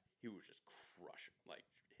bat he was just crushing, like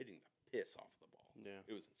hitting the piss off the ball. Yeah.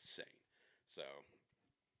 It was insane. So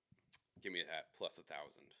give me that plus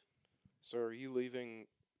 1,000. So are you leaving?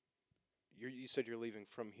 You said you're leaving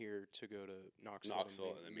from here to go to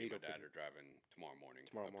Knoxville. And then me and my meet up dad are driving tomorrow morning.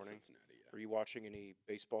 Tomorrow up to morning? Cincinnati. Yeah. Are you watching any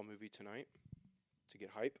baseball movie tonight to get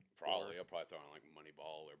hype? Probably. Or- I'll probably throw on like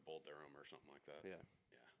Moneyball or Bull Durham or something like that. Yeah.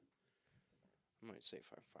 Yeah. I might see if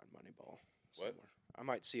I can find Moneyball What? somewhere. I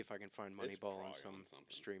might see if I can find It's Moneyball on probably some on something.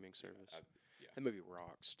 streaming service. Yeah. That movie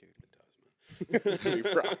rocks, dude. It does, man. That movie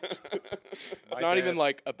rocks. It's My not even dad-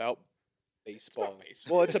 like about baseball.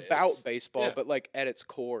 baseball. Well, it's It about is. baseball, Yeah. but like at its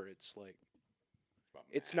core, it's like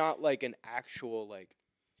it's not math. like an actual like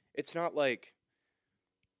it's not like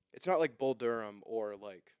Bull Durham or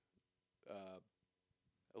like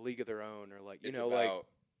A League of Their Own or like It's know about like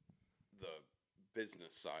the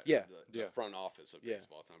business side. Yeah. The Yeah. front office of Yeah.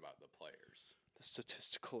 baseball. It's not about the players. the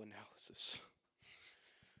statistical analysis.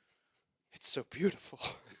 It's so beautiful.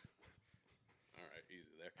 All right,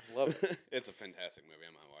 easy there. I love it. It's a fantastic movie.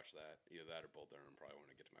 I might watch that. Either that or Bull Durham. Probably want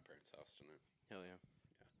to get to my parents' house tonight. Hell yeah.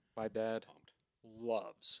 My dad Pumped.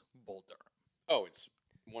 loves Bull Durham. Oh, it's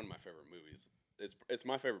one of my favorite movies. It's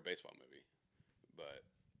my favorite baseball movie, but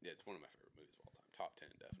yeah, it's one of my favorite movies of all time. Top 10,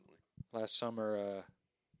 definitely. Last summer,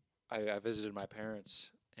 I visited my parents,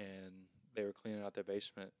 and they were cleaning out their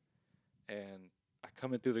basement. And I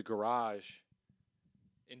come in through the garage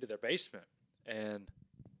into their basement, and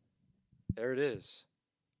there it is,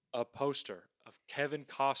 a poster of Kevin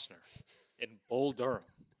Costner in Bull Durham.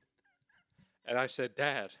 And I said,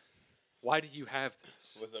 Dad, why do you have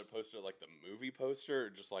this? Was it a poster like the movie poster, or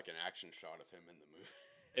just like an action shot of him in the movie?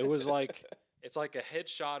 It was like it's like a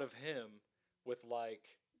headshot of him with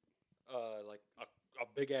like a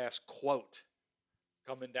big ass quote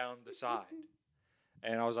coming down the side,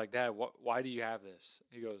 and I was like, Dad, why do you have this?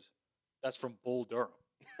 He goes, that's from Bull Durham.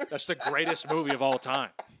 That's the greatest movie of all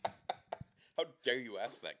time. How dare you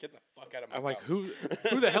ask that? Get the fuck out of my I'm like, house.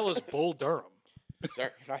 who the hell is Bull Durham?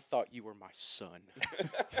 Sir. And I thought you were my son.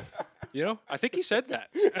 You know, I think he said that.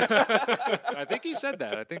 I think he said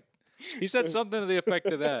that. I think he said something to the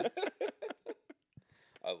effect of that.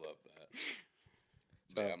 I love that.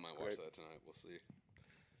 But yeah, I might watch great. that tonight. We'll see.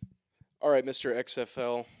 All right, Mr.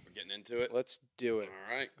 XFL, We're getting into it. let's do it.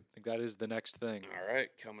 All right. I think that is the next thing. All right.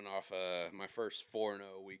 Coming off my first 4-0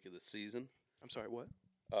 week of the season. I'm sorry, what?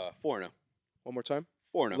 4-0. One more time?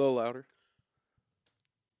 4-0. A little louder.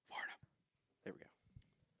 4-0. There we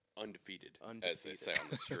go. Undefeated, as they say on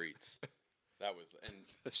the streets. That was, and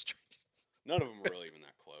The street. none of them were really even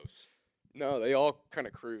that close. No, they all kind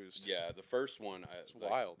of cruised. Yeah, the first one, It's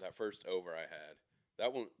wild. That first over I had,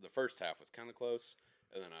 that one, the first half was kind of close,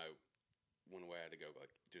 and then I went away. I had to go like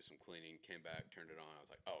do some cleaning. Came back, turned it on. I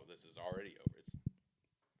was like, oh, this is already over. It's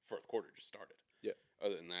fourth quarter just started. Yeah.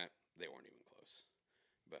 Other than that, they weren't even close.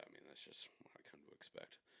 But I mean, that's just what I come to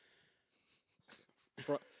expect.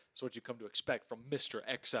 That's what you come to expect from Mr.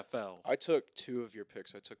 XFL. I took two of your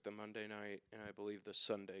picks. I took the Monday night and I believe the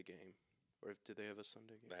Sunday game. Or did they have a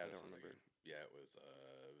Sunday game? They had I a don't Sunday remember. game. Yeah, it was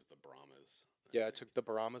the Brahmas. Yeah, I think. took the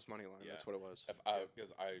Brahmas money line. Yeah. That's what it was.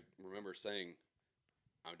 Because I remember saying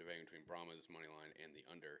I'm debating between Brahma's money line and the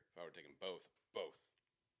under. If I would have taken both.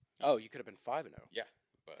 Oh, you could have been 5-0. Yeah,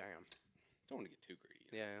 but Damn. don't want to get too greedy.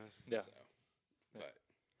 Yeah. Yeah. So, Yeah. but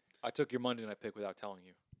I took your Monday night pick without telling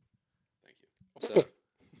you. thank you.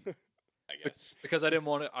 So, I guess. because I didn't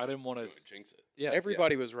want to. I didn't want You to. would jinx it. Yeah.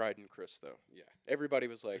 Everybody was riding Chris though. Yeah. Everybody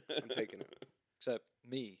was like, "I'm taking it." Except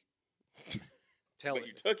me. But Telling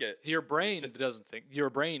you took it. your brain said- doesn't think. Your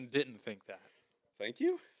brain didn't think that. Thank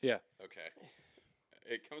you. Yeah. Okay.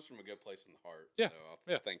 It comes from a good place in the heart. Yeah, So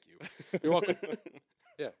yeah. thank you. You're welcome.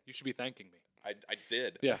 Yeah. You should be thanking me. I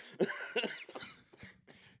did. Yeah.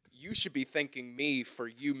 You should be thanking me for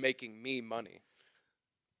you making me money.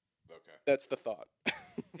 Okay. That's the thought.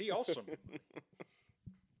 He also.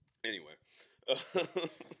 Anyway,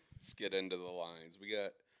 let's get into the lines. We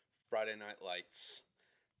got Friday Night Lights.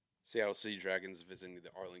 Seattle Sea Dragons visiting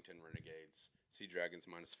the Arlington Renegades. Sea Dragons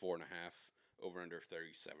 -4.5. Over under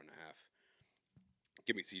 37.5.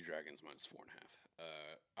 Give me Sea Dragons -4.5.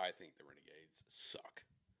 I think the Renegades suck.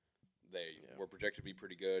 They were projected to be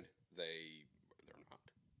pretty good. They're not.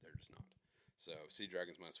 They're just not. So Sea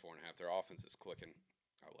Dragons -4.5. Their offense is clicking.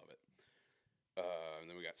 I love it. And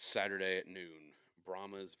then we got Saturday at noon.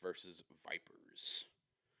 Brahmas versus Vipers.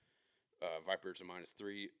 Vipers are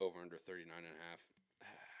 -3, over under 39.5.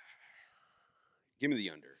 Give me the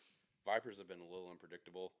under. Vipers have been a little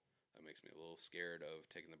unpredictable. That makes me a little scared of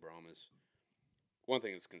taking the Brahmas. One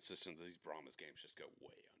thing that's consistent, these Brahmas games just go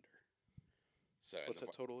way under. So What's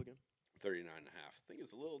that total again? 39.5. I think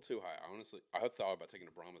it's a little too high. Honestly, I thought about taking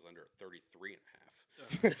the Brahmas under at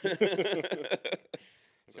 33.5.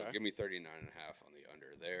 So Okay. give me 39.5 on the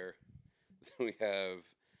under there. Then we have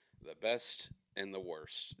the best and the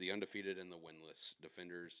worst, the undefeated and the winless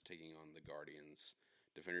defenders taking on the Guardians.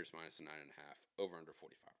 Defenders minus 9.5, over under 45.5.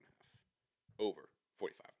 Over 45.5.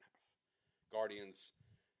 Guardians,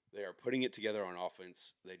 they are putting it together on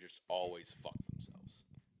offense. They just always fuck themselves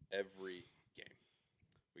every game.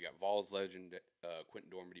 We got Vols legend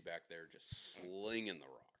Quentin Dormady back there just slinging the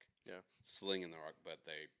rock. Yeah. Slinging the rock, but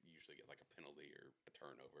they usually get like a penalty or a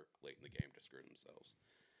turnover late in the game to screw themselves.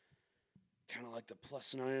 Kind of like the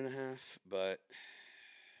plus 9.5, but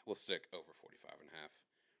we'll stick over 45.5.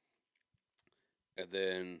 And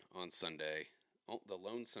then on Sunday, the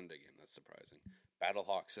lone Sunday game, that's surprising.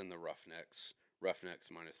 Battlehawks and the Roughnecks.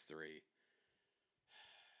 Roughnecks minus 3.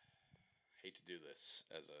 Hate to do this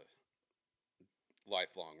as a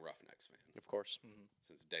lifelong Roughnecks fan Of course. Mhm.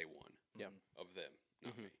 since day one. Yeah. Of them,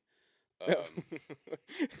 not Mhm. me.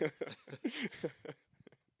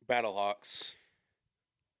 Battlehawks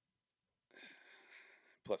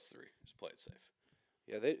plus 3. Just play it safe.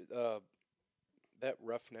 Yeah, that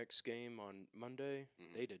Roughnecks game on Monday,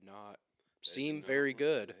 Mhm. they did not They seem did not very win.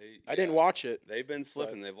 good. They- I didn't yeah, watch it. They've been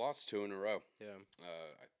slipping. They've lost 2 in a row. Yeah.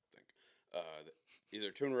 I think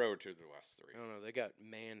either 2 in a row or 2 of the last 3. I don't know. They got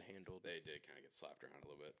manhandled. They did kind of get slapped around a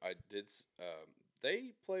little bit.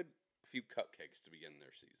 They played a few cupcakes to begin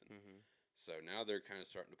their season, Mm-hmm. so now they're kind of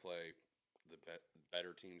starting to play the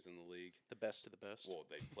better teams in the league. The best of the best. Well,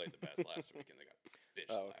 they played the best last week and they got bitch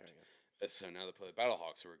Oh, slapped. okay. Yeah. So now they play the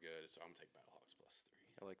Battlehawks, who are good. So I'm gonna take Battlehawks plus 3.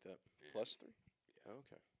 I like that. Yeah. Plus 3? Yeah. Oh,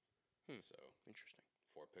 okay. So Interesting.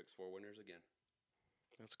 4 picks, 4 winners again.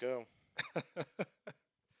 Let's go. I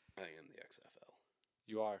am the XFL.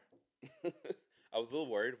 You are. I was a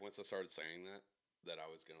little worried once I started saying that I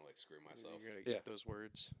was gonna like screw myself. You gotta Yeah. get those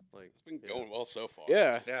words. Like It's been yeah. going well so far.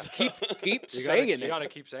 Yeah. Yeah. Keep You saying gotta, it. You gotta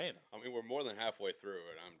keep saying it. I mean, we're more than halfway through,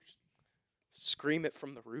 and I'm just Scream it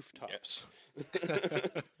from the rooftops. I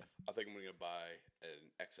think I'm gonna buy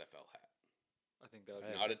an XFL hat, I think that would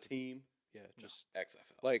Hey. be not a team. Yeah, just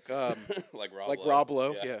XFL, like like Rob like Lowe. Rob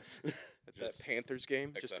Lowe. Yeah. At Just that Panthers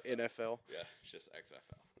game, just XFL. NFL. Yeah, it's just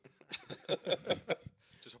XFL.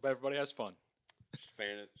 Just hope everybody has fun. just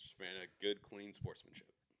fan of good, clean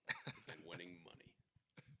sportsmanship and winning money.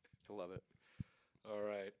 I love it. All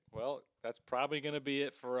right. Well, that's probably going to be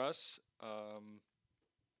it for us.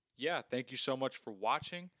 Yeah, thank you so much for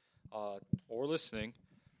watching or listening.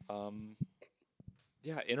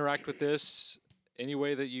 Yeah, interact with this any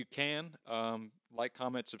way that you can. Like,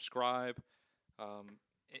 comment, subscribe.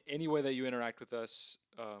 Any way that you interact with us,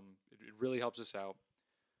 it really helps us out.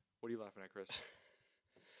 What are you laughing at, Chris?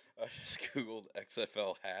 I just Googled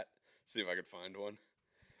XFL hat, see if I could find one.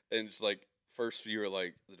 And it's like, first few are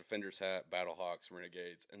like the Defenders hat, Battlehawks,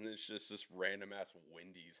 Renegades, and then it's just this random ass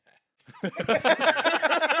Wendy's hat.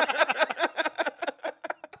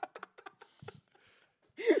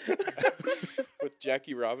 With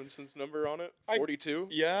Jackie Robinson's number on it, I- 42.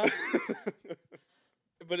 Yeah.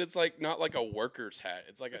 But it's like not like a worker's hat.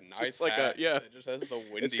 It's like a It's nice just like a- hat. yeah. It just has the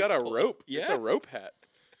Wendy's. It's got a symbol. rope. Yeah. It's a rope hat.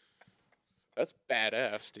 That's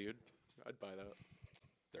badass, dude. I'd buy that.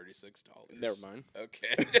 $36. Never mind.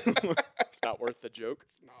 Okay. It's not worth the joke.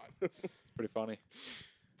 It's not. It's pretty funny.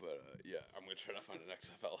 But yeah, I'm gonna try to find an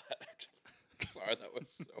XFL hat after that. Sorry, that was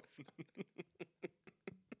so fun.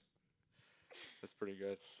 That's pretty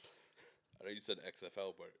good. I know you said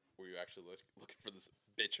XFL, but were you actually looking for this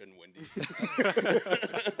bitch and Wendy's?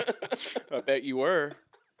 I bet you were.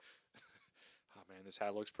 Oh, man, this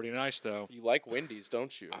hat looks pretty nice, though. You like Wendy's,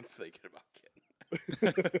 don't you? I'm thinking about getting.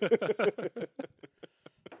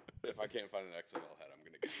 If I can't find an XFL hat, I'm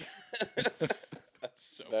gonna get that. That's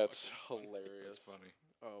so. That's fucking hilarious. That's funny.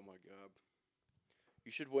 Oh my god.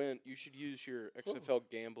 You should win. You should use your XFL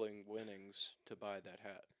gambling winnings to buy that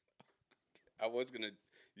hat. I was gonna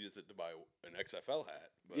use it to buy an XFL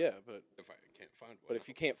hat. But Yeah, but if I can't find one. if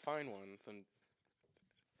you can't find one, then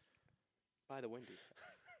buy the Wendy's hat.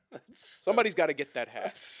 That's so, Somebody's got to get that hat.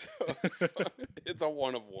 that's so funny. It's a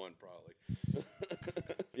one of one, probably.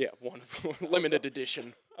 Yeah, one of limited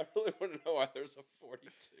edition. I really want to know why there's a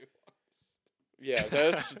 42. Yeah,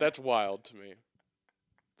 that's wild to me.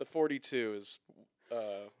 The 42 is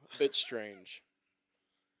a bit strange.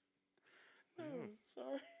 Oh,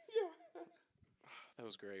 sorry. That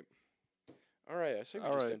was great. All right, I say we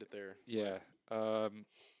All just right. end it there. Yeah.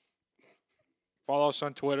 Follow us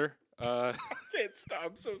on Twitter. I can't stop.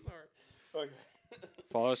 I'm so sorry. Okay.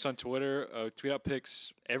 Follow us on Twitter. Tweet out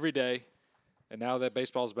picks every day. And now that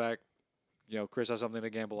baseball's back, Chris has something to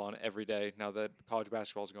gamble on every day now that college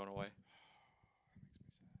basketball's going away.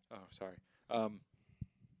 Oh, sorry.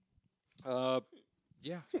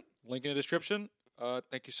 Yeah. Link in the description.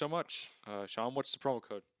 Thank you so much. Sean, what's the promo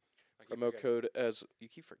code? I keep Promo forgetting. code as you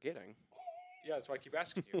keep forgetting. Yeah, that's why I keep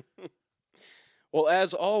asking you. Well,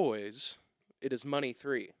 as always, it is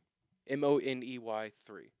Money3. MONEY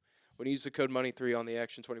 3. When you use the code Money3 on the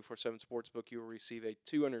Action 24/7 Sportsbook, you will receive a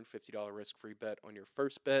 $250 risk-free bet on your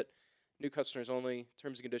first bet. New customers only.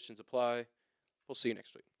 Terms and conditions apply. We'll see you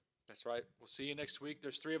next week. That's right. We'll see you next week.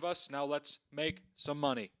 There's 3 of us. Now let's make some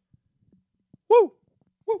money. Woo!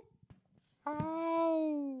 Woo! Ow.